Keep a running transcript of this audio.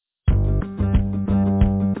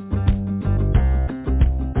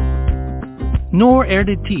Når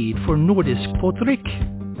det tid for nordisk påtrykk?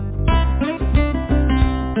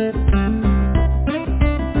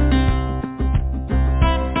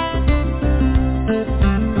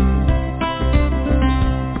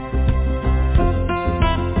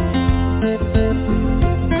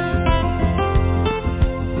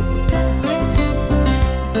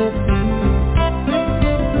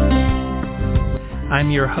 I'm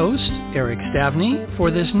your host, Eric Stavney, for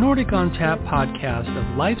this Nordic on Tap podcast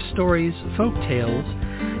of life stories, folk tales,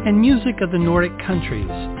 and music of the Nordic countries,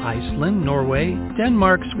 Iceland, Norway,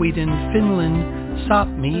 Denmark, Sweden, Finland,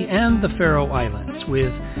 Sapmi, and the Faroe Islands,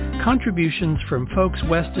 with contributions from folks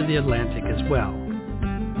west of the Atlantic as well.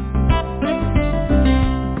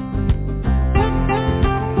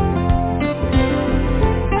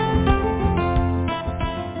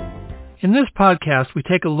 In this podcast, we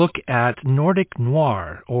take a look at Nordic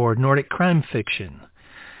noir, or Nordic crime fiction.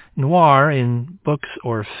 Noir, in books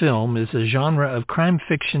or film, is a genre of crime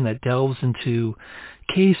fiction that delves into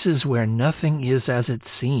cases where nothing is as it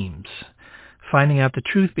seems. Finding out the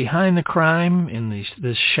truth behind the crime in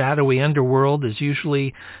this shadowy underworld is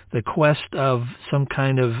usually the quest of some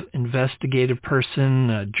kind of investigative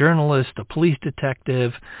person, a journalist, a police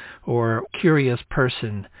detective, or curious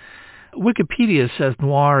person. Wikipedia says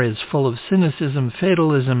noir is full of cynicism,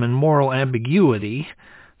 fatalism, and moral ambiguity.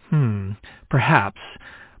 Perhaps.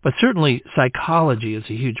 But certainly psychology is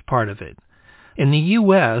a huge part of it. In the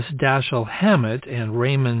U.S., Dashiell Hammett and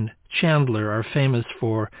Raymond Chandler are famous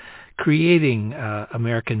for creating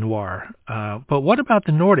American noir. But what about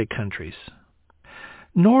the Nordic countries?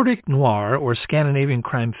 Nordic noir, or Scandinavian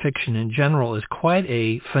crime fiction in general, is quite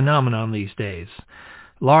a phenomenon these days.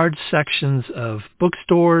 Large sections of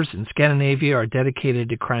bookstores in Scandinavia are dedicated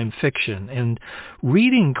to crime fiction, and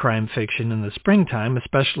reading crime fiction in the springtime,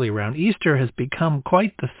 especially around Easter, has become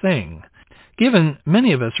quite the thing. Given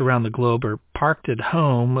many of us around the globe are parked at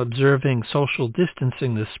home observing social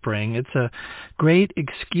distancing this spring, it's a great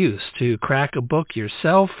excuse to crack a book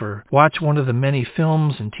yourself or watch one of the many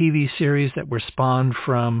films and TV series that were spawned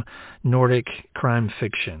from Nordic crime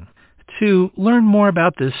fiction. To learn more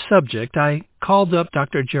about this subject, I called up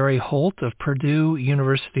Dr. Jerry Holt of Purdue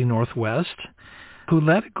University Northwest, who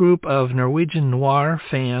led a group of Norwegian noir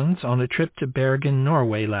fans on a trip to Bergen,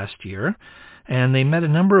 Norway last year, and they met a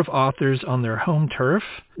number of authors on their home turf,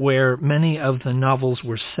 where many of the novels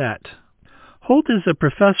were set. Holt is a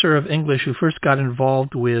professor of English who first got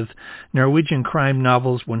involved with Norwegian crime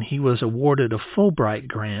novels when he was awarded a Fulbright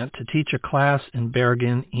grant to teach a class in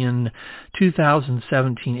Bergen in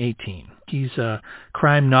 2017-18. He's a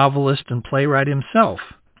crime novelist and playwright himself.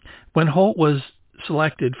 When Holt was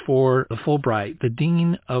selected for the Fulbright, the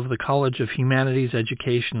dean of the College of Humanities,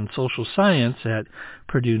 Education, and Social Science at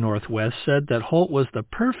Purdue Northwest said that Holt was the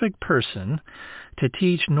perfect person to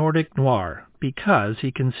teach Nordic noir because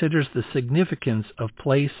he considers the significance of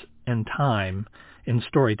place and time in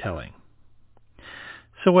storytelling.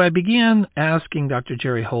 So I began asking Dr.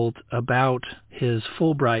 Jerry Holt about his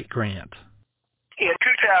Fulbright grant. In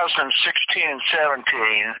 2016 and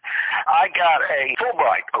 17, I got a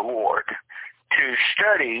Fulbright Award to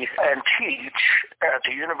study and teach at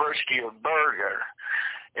the University of Bergen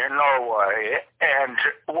in Norway, and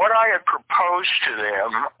what I had proposed to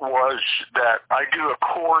them was that I do a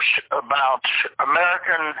course about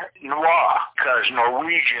American noir, because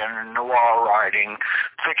Norwegian noir writing,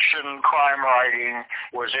 fiction, crime writing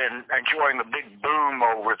was enjoying a big boom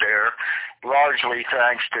over there, largely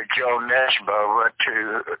thanks to Joe Nesbo, but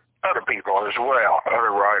to other people as well,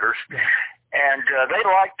 other writers. And they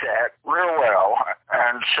liked that real well,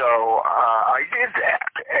 and so I did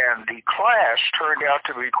that. And the class turned out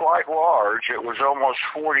to be quite large. It was almost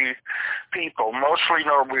 40 people, mostly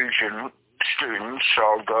Norwegian students,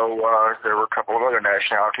 although there were a couple of other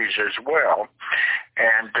nationalities as well.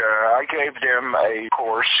 And I gave them a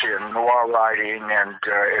course in noir writing and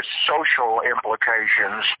its social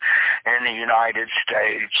implications in the United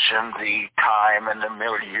States and the time and the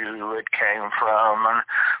milieu it came from and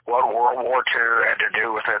what World War II had to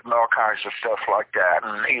do with it and all kinds of stuff like that,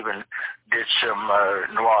 and even did some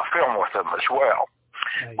noir film with them as well.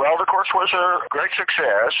 Right. Well, the course was a great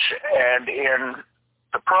success, and in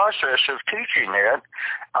the process of teaching it,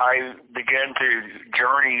 I began to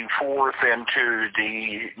journey forth into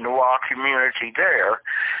the noir community there,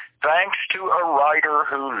 thanks to a writer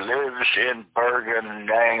who lives in Bergen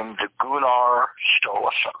named Gunnar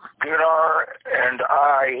Stolesen. Gunnar and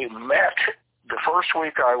I met the first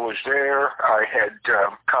week I was there. I had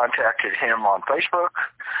contacted him on Facebook.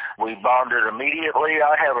 We bonded immediately.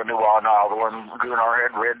 I have a noir novel, and Gunnar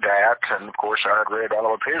had read that, and of course I had read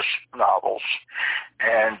all of his novels.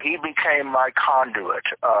 And he became my conduit.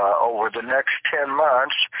 Over the next 10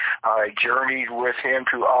 months, I journeyed with him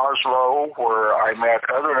to Oslo, where I met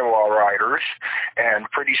other noir writers, and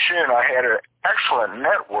pretty soon I had an excellent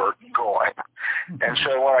network going. And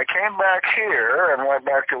so when I came back here and went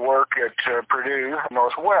back to work at Purdue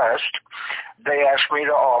Northwest, they asked me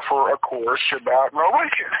to offer a course about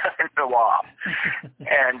Norwegian noir.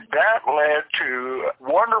 And that led to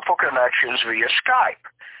wonderful connections via Skype,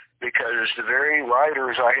 because the very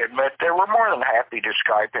writers I had met there were more than happy to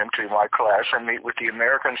Skype into my class and meet with the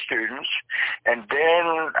American students. And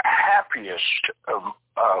then, happiest of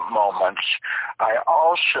moments, I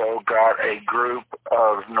also got a group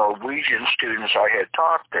of Norwegian students I had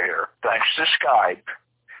taught there, thanks to Skype,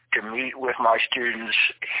 to meet with my students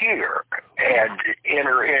here and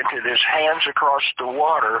enter into this hands across the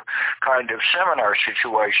water kind of seminar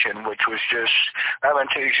situation, which was just, I've been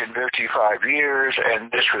teaching 55 years,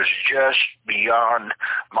 and this was just beyond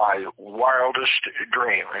my wildest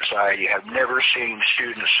dreams. I have never seen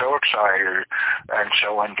students so excited and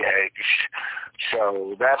so engaged.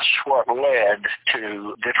 So that's what led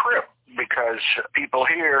to the trip, because people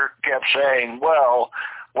here kept saying, well,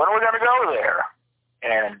 when are we going to go there?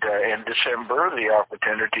 And in December, the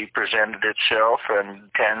opportunity presented itself, and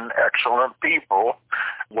 10 excellent people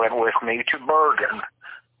went with me to Bergen,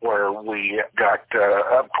 where we got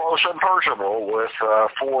up close and personal with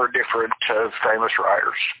 4 different famous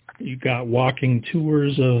writers. You got walking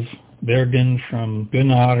tours of Bergen from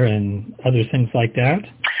Gunnar and other things like that?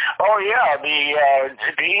 Oh, yeah.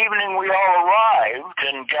 The evening we all arrived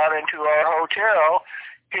and got into our hotel,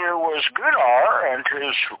 here was Gunnar and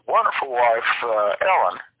his wonderful wife,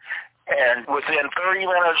 Ellen. And within 30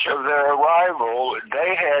 minutes of their arrival,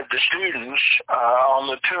 they had the students on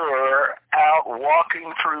the tour out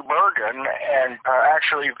walking through Bergen and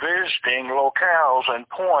actually visiting locales and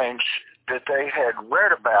points that they had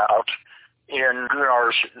read about in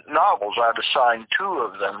Gunnar's novels. I'd assigned 2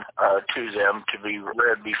 of them to them to be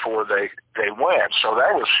read before they went. So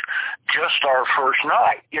that was just our first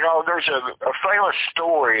night. You know, there's a famous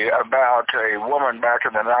story about a woman back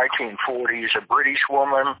in the 1940s, a British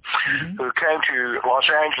woman who came to Los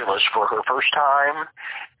Angeles for her first time,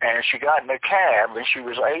 and she got in a cab, and she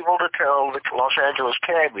was able to tell the Los Angeles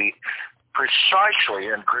cabbie precisely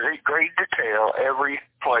in great detail every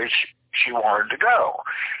place she wanted to go.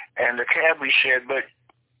 And the cabbie said, but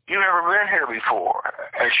you've never been here before.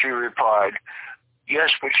 And she replied,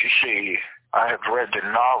 yes, but you see, I have read the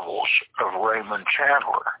novels of Raymond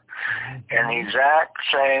Chandler. And the exact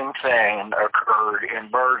same thing occurred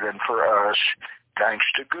in Bergen for us, thanks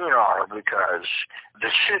to Gunnar, because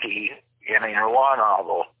the city in a noir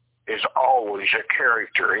novel is always a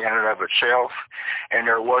character in and of itself, and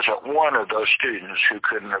there wasn't one of those students who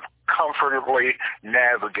couldn't have comfortably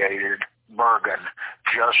navigated Bergen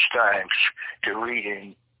just thanks to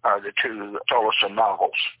reading the 2 Tolleson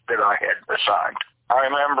novels that I had assigned. I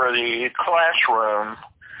remember the classroom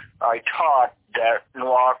I taught, that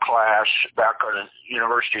noir class back on the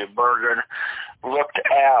University of Bergen, looked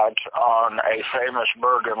out on a famous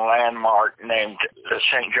Bergen landmark named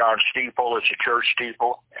St. John Steeple. It's a church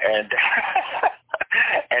steeple. And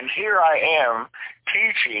and here I am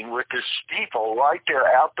teaching with the steeple right there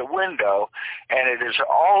out the window, and it is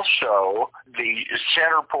also the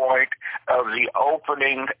center point of the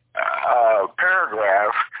opening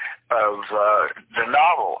paragraph of the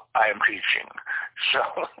novel I am teaching. So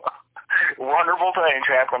wonderful things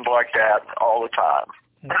happened like that all the time.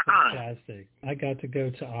 That's fantastic. I got to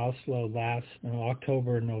go to Oslo last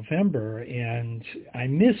October, November, and I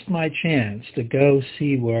missed my chance to go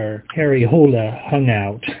see where Harry Hole hung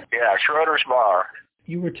out. Yeah, Schroeder's Bar.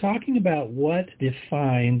 You were talking about what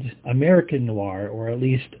defined American noir, or at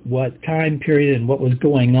least what time period and what was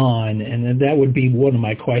going on, and then that would be one of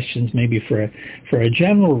my questions maybe for a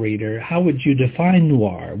general reader. How would you define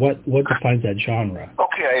noir? What defines that genre?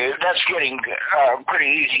 Okay, that's getting pretty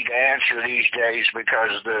easy to answer these days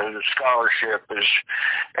because the scholarship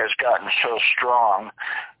has gotten so strong.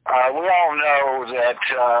 We all know that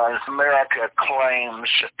America claims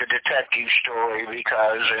the detective story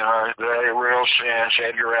because in a very real sense,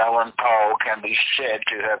 Edgar Allan Poe can be said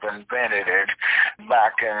to have invented it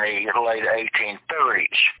back in the late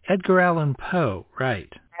 1830s. Edgar Allan Poe,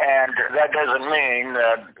 right. And that doesn't mean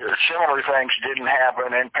that similar things didn't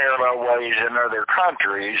happen in parallel ways in other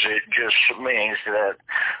countries. It just means that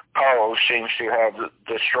Poe seems to have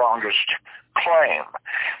the strongest claim.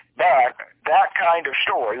 But that kind of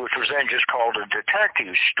story, which was then just called a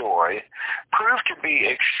detective story, proved to be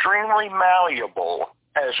extremely malleable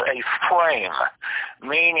as a frame,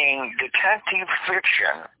 meaning detective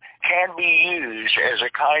fiction can be used as a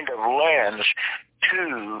kind of lens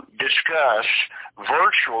to discuss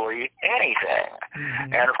virtually anything.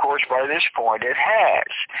 Mm-hmm. And of course, by this point, it has.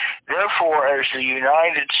 Therefore, as the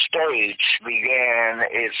United States began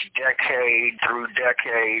its decade through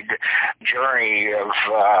decade journey of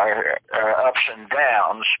ups and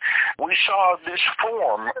downs, we saw this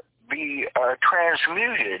form be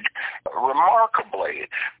transmuted remarkably.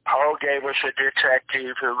 Poe gave us a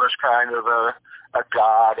detective who was kind of a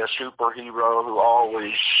god, a superhero who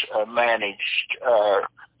always managed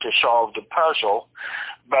to solve the puzzle.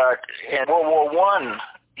 But in World War I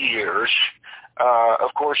years,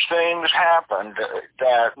 of course, things happened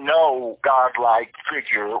that no godlike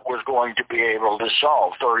figure was going to be able to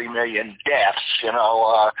solve. 30 million deaths,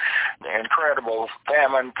 incredible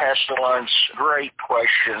famine, pestilence, great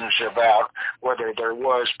questions about whether there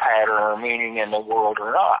was pattern or meaning in the world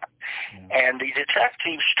or not. And the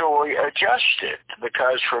detective story adjusted,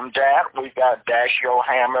 because from that we got Dashiell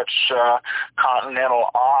Hammett's Continental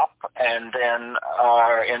Op, and then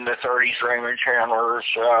in the 30s Raymond Chandler's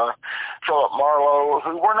Philip Marlowe,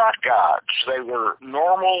 who were not gods. They were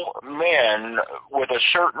normal men with a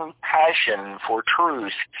certain passion for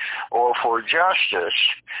truth or for justice,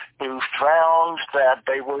 who found that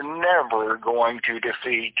they were never going to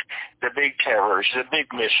defeat the big terrors, the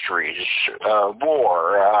big mysteries,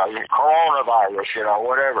 war, coronavirus,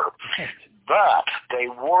 whatever. But they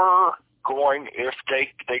were going, if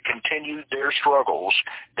they continued their struggles,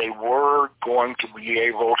 they were going to be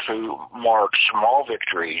able to mark small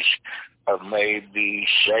victories of maybe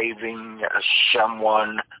saving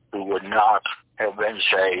someone who would not have been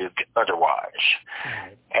saved otherwise.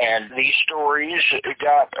 And these stories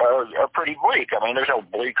got pretty bleak. I mean, there's no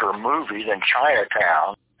bleaker movie than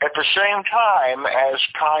Chinatown. At the same time as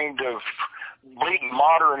kind of bleak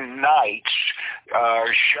modern knights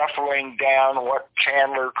shuffling down what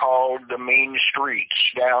Chandler called the mean streets.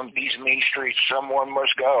 Down these mean streets someone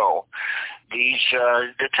must go. These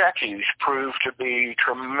detectives proved to be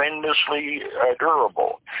tremendously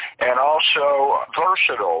durable and also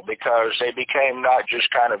versatile, because they became not just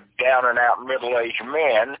kind of down and out middle-aged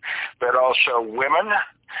men, but also women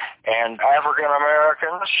and African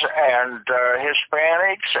Americans and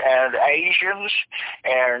Hispanics and Asians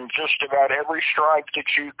and just about every stripe that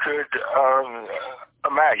you could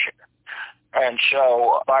imagine. And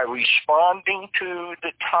so by responding to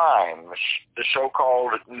the times, the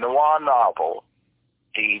so-called noir novel,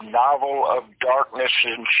 the novel of darkness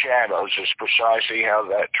and shadows is precisely how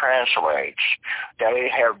that translates. They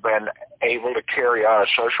have been able to carry on a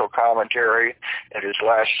social commentary that has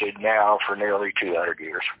lasted now for nearly 200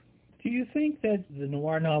 years. Do you think that the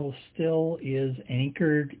noir novel still is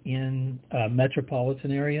anchored in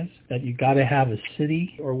metropolitan areas, that you got to have a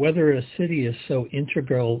city, or whether a city is so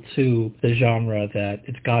integral to the genre that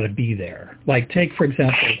it's got to be there? Like, take, for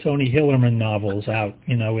example, Tony Hillerman novels out,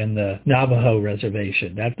 in the Navajo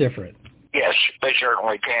reservation. That's different. Yes, they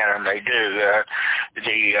certainly can, and they do.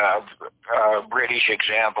 The British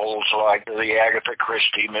examples like the Agatha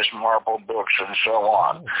Christie, Miss Marple books, and so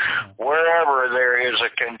on. Wherever there is a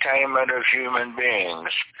containment of human beings,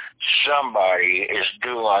 somebody is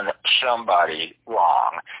doing somebody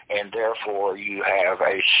wrong, and therefore you have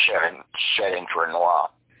a setting for noir.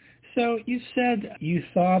 So you said you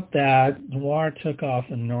thought that noir took off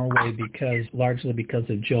in Norway largely because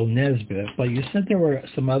of Joe Nesbø, but you said there were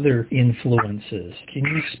some other influences. Can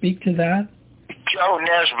you speak to that? Joe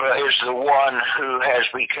Nesbø is the one who has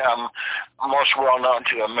become most well known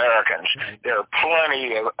to Americans. There are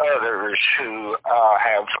plenty of others who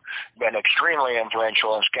have been extremely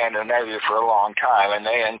influential in Scandinavia for a long time, and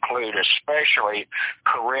they include especially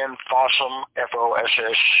Corinne Fossum,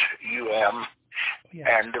 Fossum,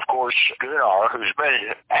 and, of course, Gunnar, who's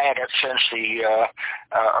been at it since the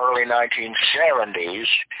early 1970s,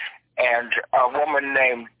 and a woman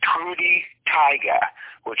named Trude Teige,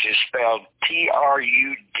 which is spelled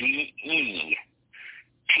Trude Teige.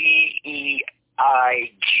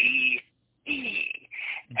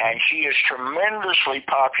 And she is tremendously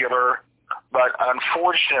popular, but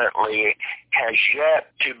unfortunately has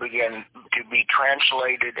yet to begin to be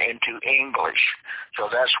translated into English. So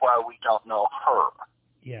that's why we don't know her.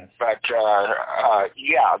 Yes. But,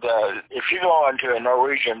 if you go into a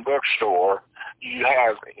Norwegian bookstore, you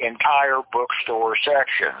have entire bookstore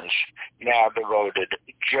sections now devoted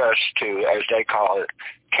just to, as they call it,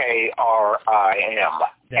 KRIM.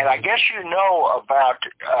 And I guess you know about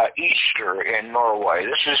Easter in Norway.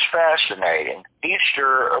 This is fascinating.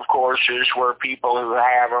 Easter, of course, is where people who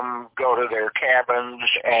have them go to their cabins,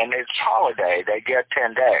 and it's holiday. They get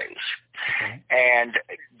 10 days. Okay. And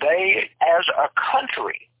they, as a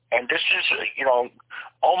country, and this is,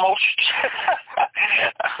 almost,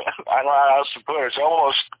 I don't know how else to put it, it's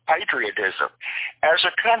almost patriotism. As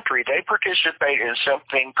a country, they participate in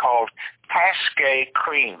something called Paschal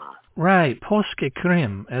Crime. Right, Polskie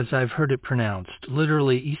Crime, as I've heard it pronounced,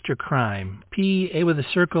 literally Easter crime. P-A with a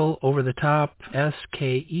circle over the top,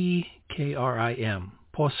 S-K-E-K-R-I-M,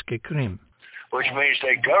 Polskie Crime. Which means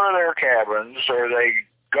they go to their cabins or they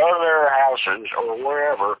go to their houses or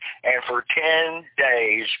wherever, and for 10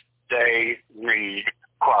 days they read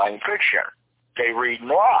crime fiction. They read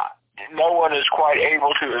noir. No one is quite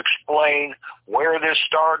able to explain where this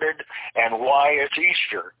started and why it's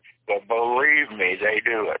Easter. But believe me, they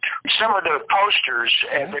do it. Some of the posters,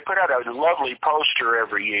 and they put out a lovely poster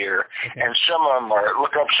every year, and some of them are,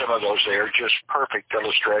 look up some of those, they are just perfect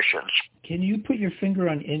illustrations. Can you put your finger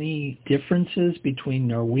on any differences between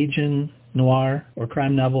Norwegian noir or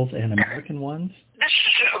crime novels and American ones? This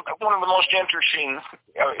is one of the most interesting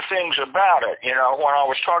things about it. When I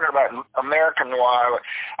was talking about American noir,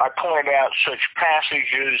 I pointed out such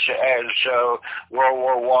passages as World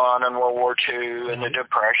War I and World War II and the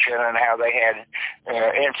Depression and how they had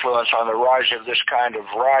influence on the rise of this kind of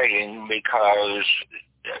writing because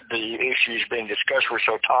the issues being discussed were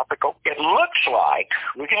so topical. It looks like,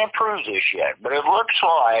 we can't prove this yet, but it looks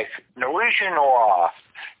like Norwegian noir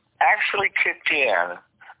actually kicked in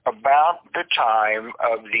about the time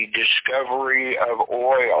of the discovery of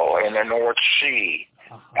oil in the North Sea,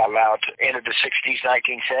 about end of the 60s,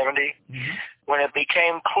 1970, when it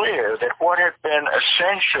became clear that what had been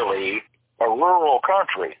essentially a rural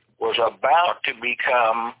country was about to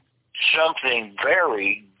become something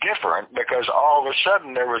very different because all of a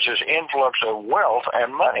sudden there was this influx of wealth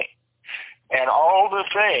and money. And all the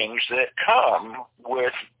things that come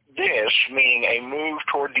with this, meaning a move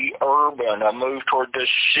toward the urban, a move toward the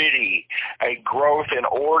city, a growth in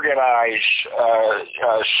organized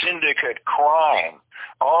syndicate crime,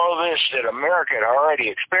 all of this that America had already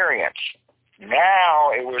experienced.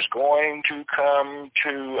 Now it was going to come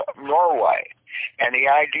to Norway. And the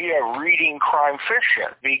idea of reading crime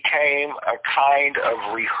fiction became a kind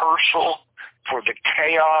of rehearsal for the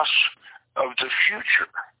chaos of the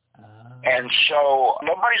future. And so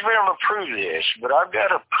nobody's been able to prove this, but I've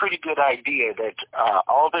got a pretty good idea that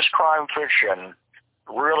all this crime fiction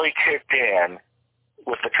really kicked in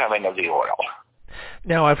with the coming of the oil.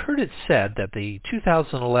 Now, I've heard it said that the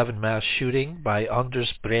 2011 mass shooting by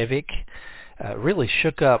Anders Breivik really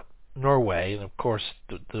shook up Norway, and of course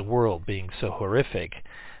the world being so horrific.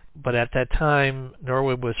 But at that time,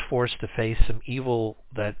 Norway was forced to face some evil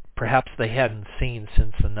that perhaps they hadn't seen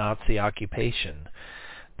since the Nazi occupation.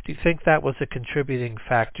 Do you think that was a contributing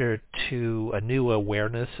factor to a new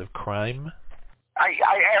awareness of crime? I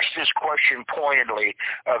asked this question pointedly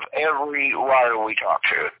of every writer we talk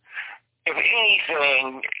to. If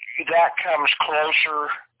anything, that comes closer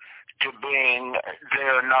to being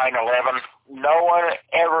their 9/11. No one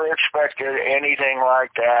ever expected anything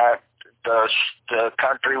like that. The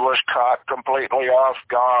country was caught completely off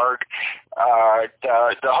guard.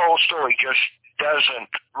 The whole story just doesn't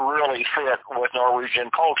really fit with Norwegian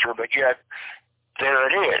culture, but yet there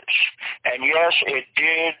it is. And yes, it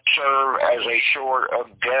did serve as a sort of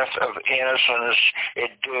death of innocence.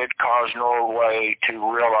 It did cause Norway to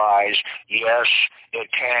realize, yes,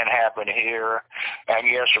 it can happen here. And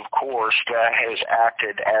yes, of course, that has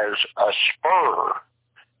acted as a spur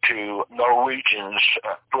to Norwegians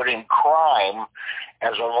putting crime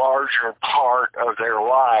as a larger part of their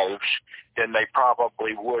lives than they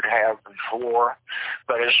probably would have before.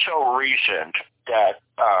 But it's so recent that,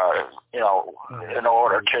 in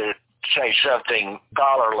order to say something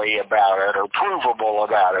scholarly about it or provable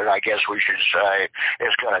about it, I guess we should say,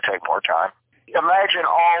 it's going to take more time. Imagine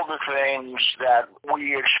all the things that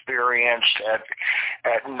we experienced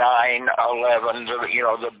at 9/11,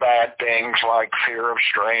 the bad things like fear of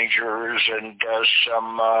strangers and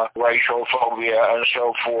some racial phobia and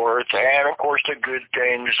so forth, and of course the good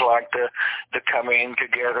things like the coming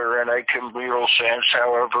together in a communal sense,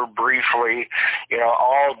 however briefly,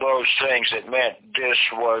 all those things that meant this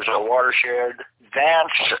was a watershed.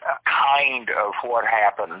 That's kind of what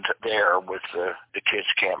happened there with the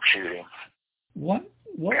kids' camp shooting. What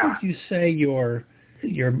would you say you're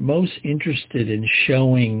most interested in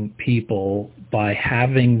showing people by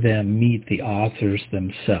having them meet the authors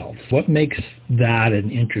themselves? What makes that an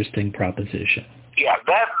interesting proposition? Yeah,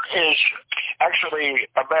 that is actually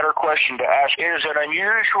a better question to ask. It is an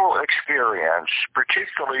unusual experience,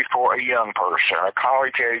 particularly for a young person, a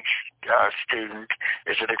college-age student.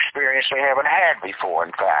 It's an experience they haven't had before,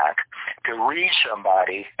 in fact, to read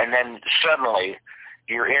somebody and then suddenly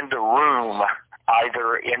you're in the room,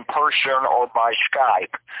 either in person or by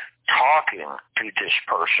Skype, talking to this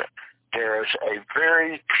person. There's a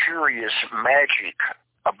very curious magic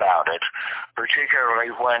about it,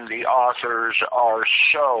 particularly when the authors are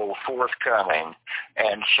so forthcoming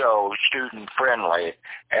and so student-friendly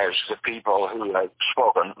as the people who have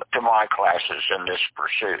spoken to my classes in this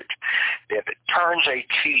pursuit. It turns a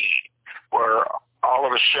key where all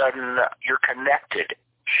of a sudden you're connected,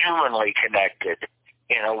 humanly connected,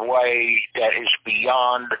 in a way that is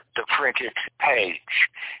beyond the printed page.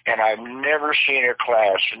 And I've never seen a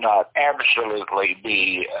class not absolutely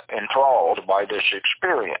be enthralled by this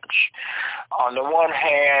experience. On the one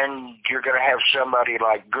hand, you're going to have somebody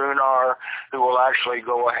like Gunnar who will actually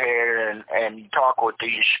go ahead and talk with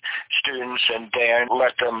these students and then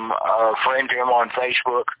let them friend him on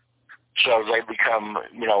Facebook, so they become,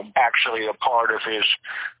 actually a part of his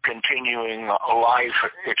continuing life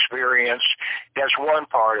experience. That's one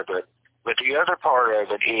part of it. But the other part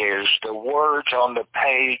of it is the words on the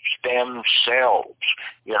page themselves.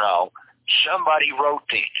 Somebody wrote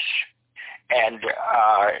these. And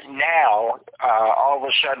now, all of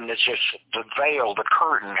a sudden, it's just the veil, the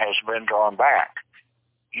curtain has been drawn back.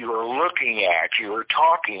 You are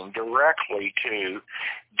talking directly to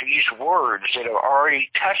these words that have already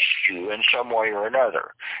touched you in some way or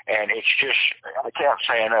another. And it's just, I can't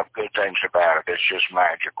say enough good things about it. It's just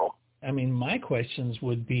magical. I mean, my questions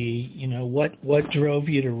would be, what drove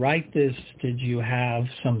you to write this? Did you have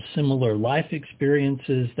some similar life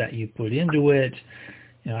experiences that you put into it?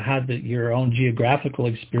 How did your own geographical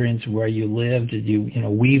experience where you lived, did you,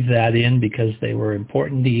 weave that in because they were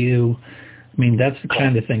important to you? I mean, that's the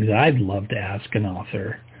kind of things I'd love to ask an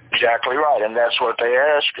author. Exactly right, and that's what they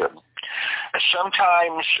ask them.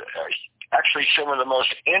 Sometimes, actually, some of the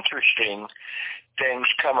most interesting things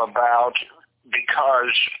come about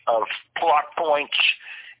because of plot points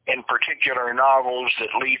in particular novels that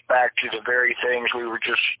lead back to the very things we were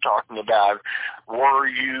just talking about. Were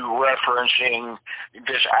you referencing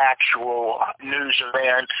this actual news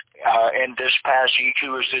event in this passage?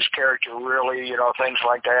 Who is this character really? Things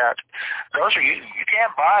like that. Those are, you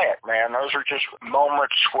can't buy it, man. Those are just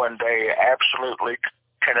moments when they absolutely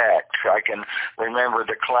connect. I can remember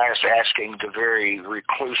the class asking the very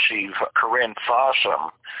reclusive Corinne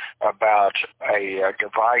Fossum about a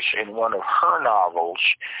device in one of her novels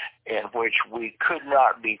in which we could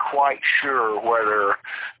not be quite sure whether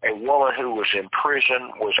a woman who was in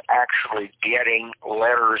prison was actually getting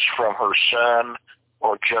letters from her son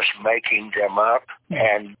or just making them up.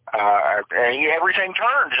 And everything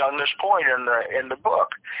turns on this point in the book.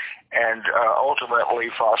 And ultimately,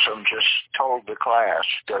 Fossum just told the class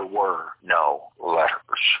there were no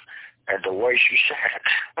letters. And the way she said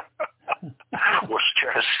it was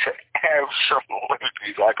just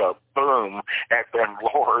absolutely like a boom had been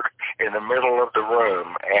lowered in the middle of the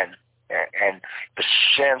room. And the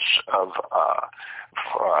sense of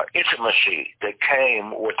intimacy that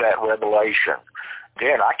came with that revelation.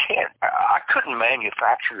 Again, I couldn't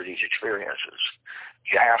manufacture these experiences.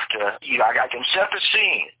 You have to, I can set the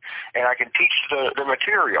scene and I can teach the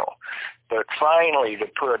material, but finally to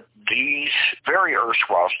put these very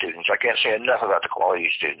erstwhile students, I can't say enough about the quality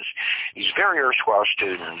of students, these very erstwhile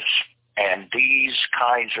students and these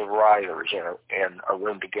kinds of writers in a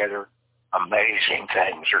room together, amazing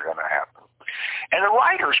things are going to happen. And the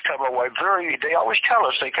writers come away they always tell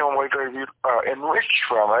us they come away very enriched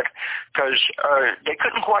from it because they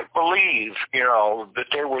couldn't quite believe, that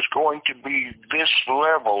there was going to be this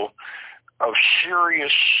level of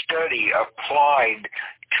serious study applied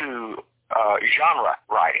to genre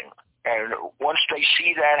writing. And once they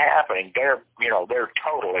see that happening, they're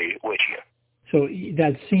totally with you. So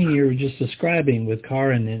that scene you were just describing with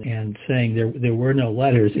Karin and saying there were no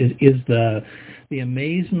letters, is the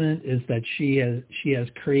amazement is that she has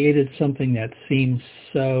created something that seems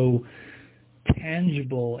so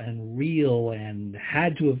tangible and real and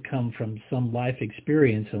had to have come from some life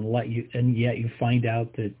experience, and yet you find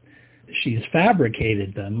out that she's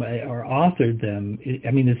fabricated them or authored them.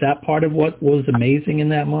 I mean, is that part of what was amazing in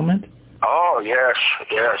that moment? Oh, yes,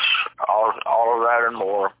 all of that and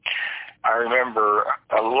more. I remember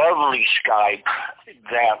a lovely Skype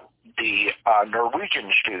that the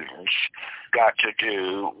Norwegian students got to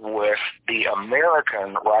do with the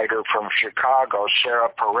American writer from Chicago, Sarah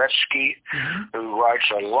Paretsky, who writes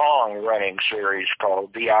a long-running series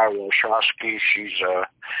called V.I. Warshawski. She's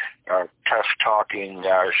a tough-talking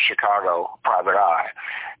Chicago private eye.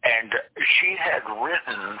 And she had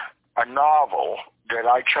written a novel that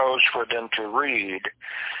I chose for them to read,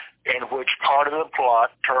 in which part of the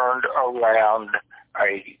plot turned around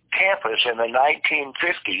a campus in the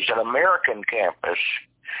 1950s, an American campus,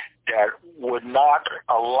 that would not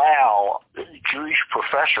allow Jewish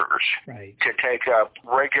professors to take up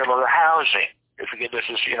regular housing. If you get this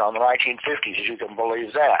is, in the 1950s, you can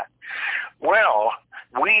believe that. Well,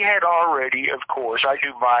 we had already, of course, I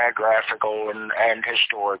do biographical and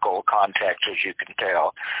historical context, as you can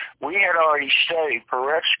tell. We had already studied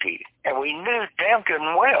Paretsky, and we knew damn good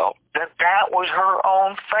and well that that was her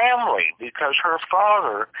own family, because her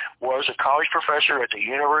father was a college professor at the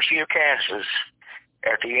University of Kansas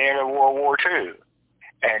at the end of World War II,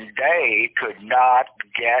 and they could not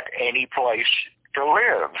get any place to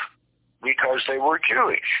live because they were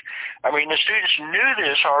Jewish. I mean, the students knew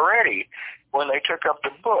this already when they took up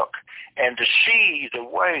the book, and to see the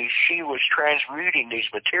way she was transmuting these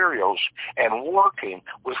materials and working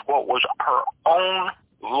with what was her own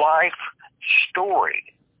life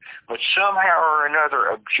story, but somehow or another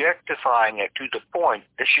objectifying it to the point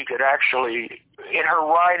that she could actually, in her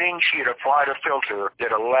writing, she had applied a filter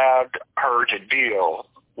that allowed her to deal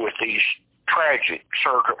with these tragic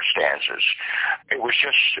circumstances. It was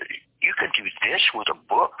just, you can do this with a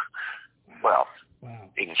book? Well, wow.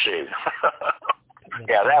 You can see.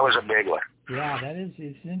 Yeah, that was a big one. Yeah,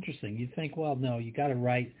 it's interesting. You think, well, no, you got to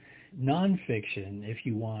write nonfiction if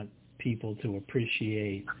you want people to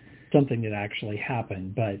appreciate something that actually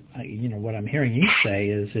happened. But, what I'm hearing you say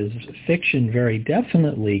is fiction very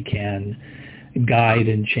definitely can guide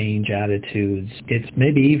and change attitudes. It's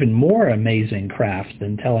maybe even more amazing craft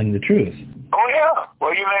than telling the truth. Oh, yeah.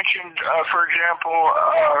 Well, you mentioned, for example,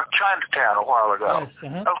 Chinatown a while ago.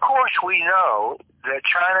 Yes, Of course, we know that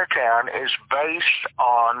Chinatown is based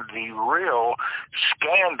on the real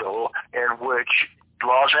scandal in which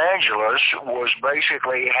Los Angeles was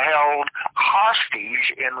basically held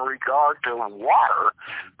hostage in regard to water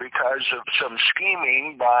because of some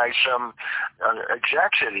scheming by some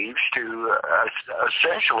executives to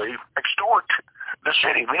essentially extort the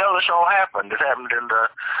city. We know this all happened. It happened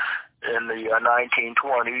in the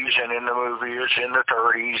 1920s and in the movies in the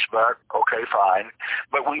 30s, but okay, fine.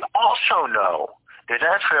 But we also know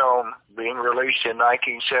that film being released in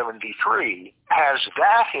 1973 has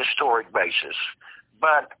that historic basis.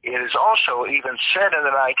 But it is also even set in the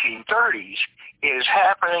 1930s, it is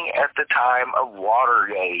happening at the time of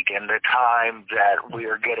Watergate and the time that we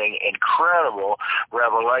are getting incredible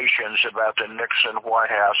revelations about the Nixon White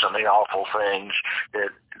House and the awful things that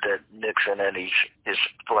Nixon and his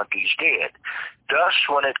flunkies did. Thus,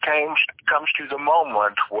 when it comes to the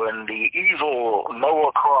moment when the evil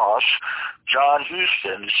Noah Cross, John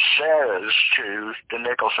Huston, says to the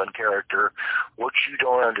Nicholson character, what you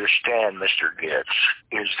don't understand, Mr. Getz,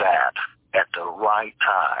 is that at the right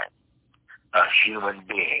time, a human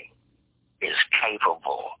being is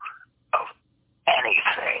capable of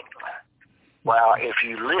anything. Well, if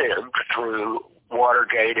you lived through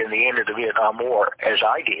Watergate and the end of the Vietnam War, as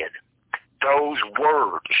I did, those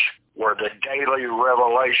words were the daily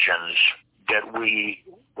revelations that we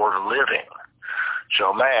were living.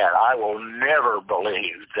 So, man, I will never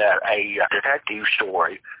believe that a detective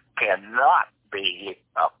story cannot be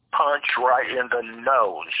a punch right in the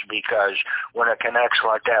nose, because when it connects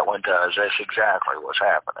like that one does, that's exactly what's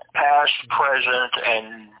happening. Past, present,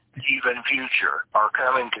 and even future are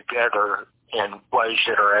coming together in ways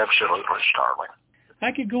that are absolutely startling.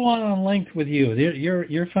 I could go on length with you.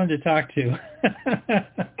 You're fun to talk to.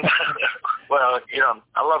 Well,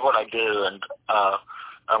 I love what I do, and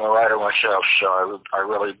I'm a writer myself, so I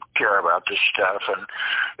really care about this stuff. And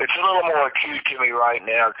it's a little more acute to me right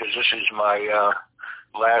now because this is my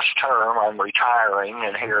last term. I'm retiring,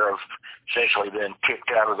 and here I've essentially been kicked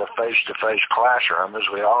out of the face-to-face classroom, as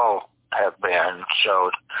we all have been.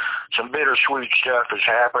 So some bittersweet stuff is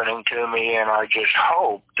happening to me, and I just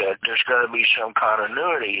hope that there's going to be some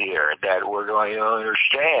continuity here, that we're going to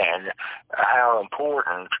understand how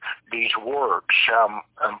important these works, how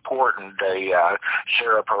important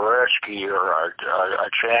Sarah Paretsky or a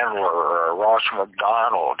Chandler or a Ross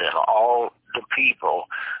McDonald and all the people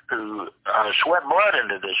who sweat blood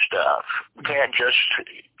into this stuff. We can't just,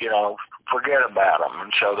 forget about them.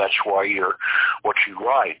 And so that's why what you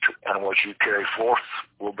write and what you carry forth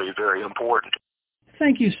will be very important.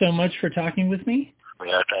 Thank you so much for talking with me.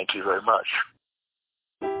 Yeah, thank you very much.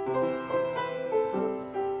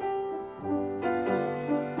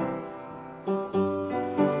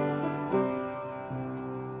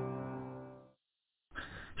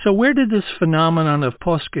 So where did this phenomenon of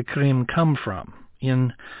påskekrim come from?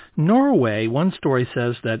 In Norway, one story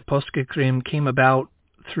says that påskekrim came about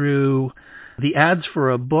through the ads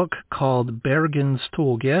for a book called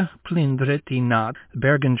Bergenstoget, plyndret i natt. The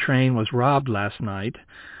Bergen train was robbed last night,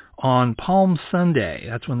 on Palm Sunday.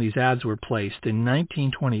 That's when these ads were placed in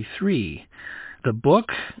 1923. This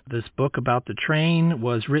book about the train,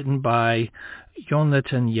 was written by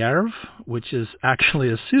Jonathan Järv, which is actually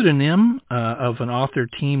a pseudonym of an author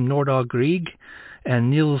team, Nordahl Grieg and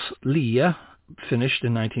Niels Lea, finished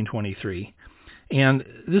in 1923. And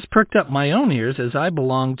this perked up my own ears as I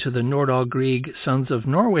belonged to the Nordahl Grieg Sons of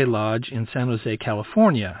Norway Lodge in San Jose,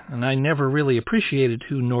 California, and I never really appreciated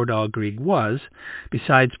who Nordahl Grieg was,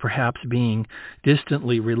 besides perhaps being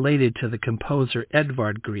distantly related to the composer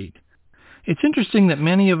Edvard Grieg. It's interesting that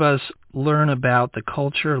many of us learn about the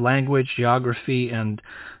culture, language, geography, and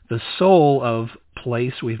the soul of a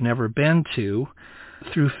place we've never been to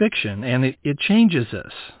through fiction, and it changes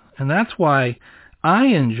us. And that's why I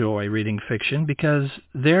enjoy reading fiction, because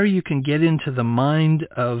there you can get into the mind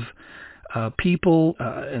of people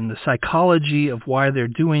and the psychology of why they're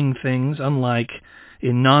doing things, unlike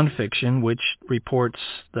in nonfiction, which reports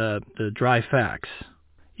the dry facts.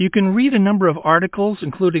 You can read a number of articles,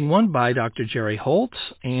 including one by Dr. Jerry Holtz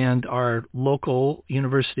and our local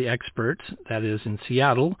university expert, that is in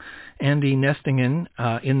Seattle, Andy Nestingen,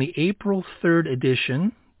 in the April 3rd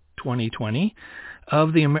edition, 2020,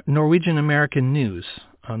 of the Norwegian American News.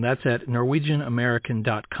 That's at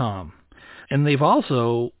norwegianamerican.com. And they've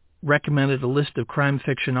also recommended a list of crime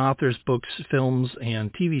fiction authors, books, films,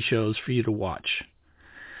 and TV shows for you to watch.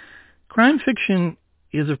 Crime fiction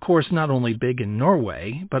is, of course, not only big in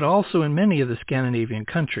Norway, but also in many of the Scandinavian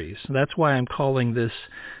countries. That's why I'm calling this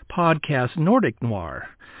podcast Nordic Noir.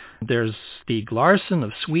 There's Stig Larsson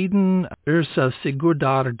of Sweden, Yrsa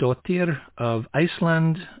Sigurdardottir of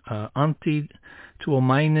Iceland, Antti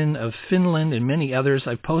Tuomainen of Finland, and many others.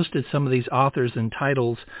 I've posted some of these authors and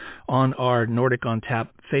titles on our Nordic on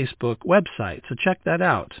Tap Facebook website, so check that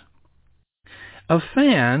out. A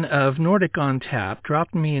fan of Nordic on Tap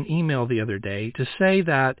dropped me an email the other day to say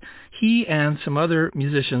that he and some other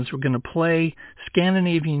musicians were going to play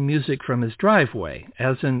Scandinavian music from his driveway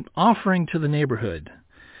as an offering to the neighborhood.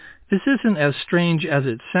 This isn't as strange as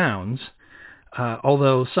it sounds,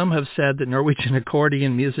 although some have said that Norwegian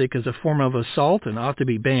accordion music is a form of assault and ought to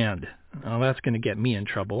be banned. Well, that's going to get me in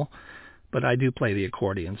trouble, but I do play the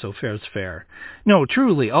accordion, so fair's fair. No,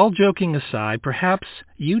 truly, all joking aside, perhaps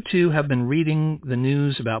you too have been reading the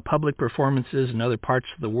news about public performances in other parts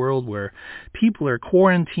of the world where people are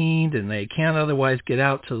quarantined and they can't otherwise get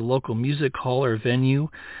out to the local music hall or venue.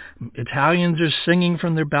 Italians are singing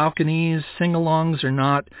from their balconies. Sing-alongs are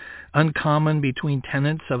not uncommon between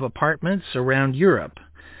tenants of apartments around Europe.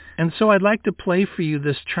 And so I'd like to play for you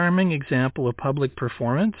this charming example of public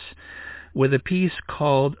performance with a piece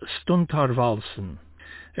called Stuntarvalsen.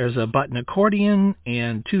 There's a button accordion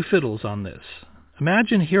and two fiddles on this.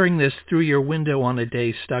 Imagine hearing this through your window on a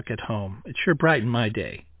day stuck at home. It sure brightened my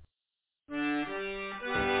day.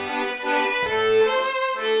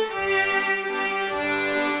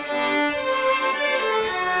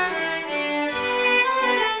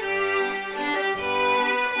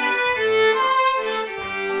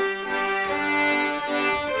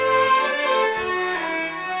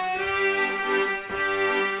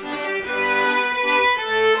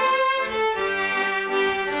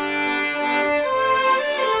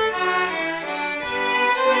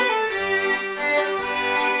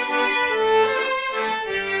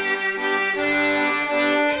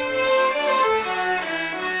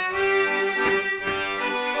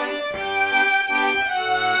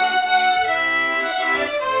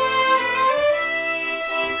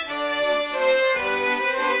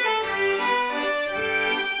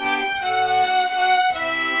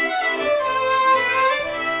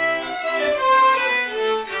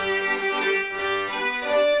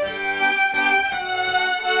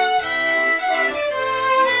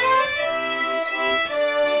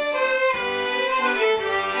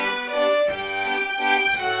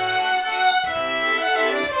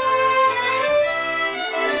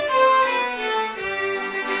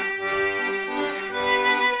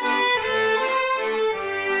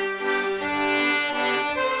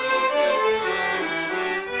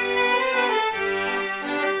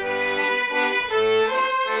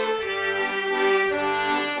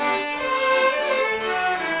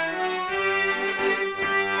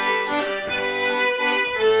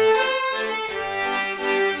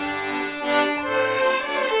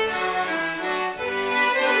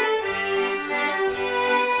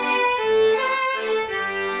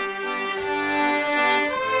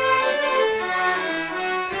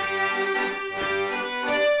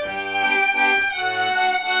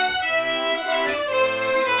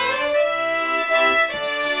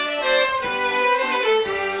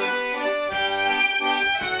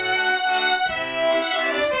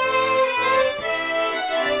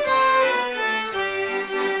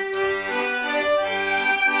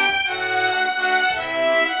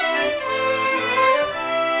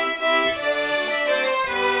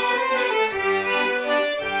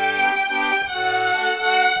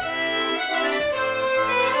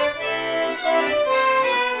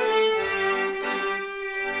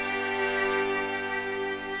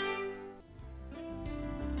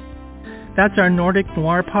 That's our Nordic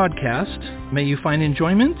Noir podcast. May you find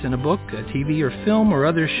enjoyment in a book, a TV or film, or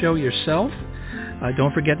other show yourself.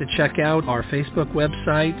 Don't forget to check out our Facebook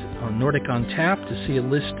website on Nordic on Tap to see a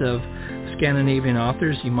list of Scandinavian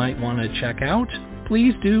authors you might want to check out.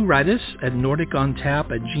 Please do write us at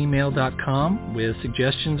nordicontap@gmail.com with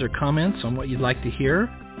suggestions or comments on what you'd like to hear.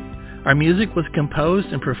 Our music was composed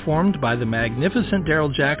and performed by the magnificent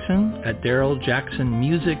Daryl Jackson at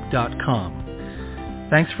daryljacksonmusic.com.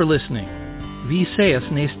 Thanks for listening. Vi ses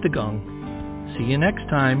nästa gång. See you next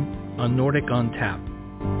time on Nordic on Tap.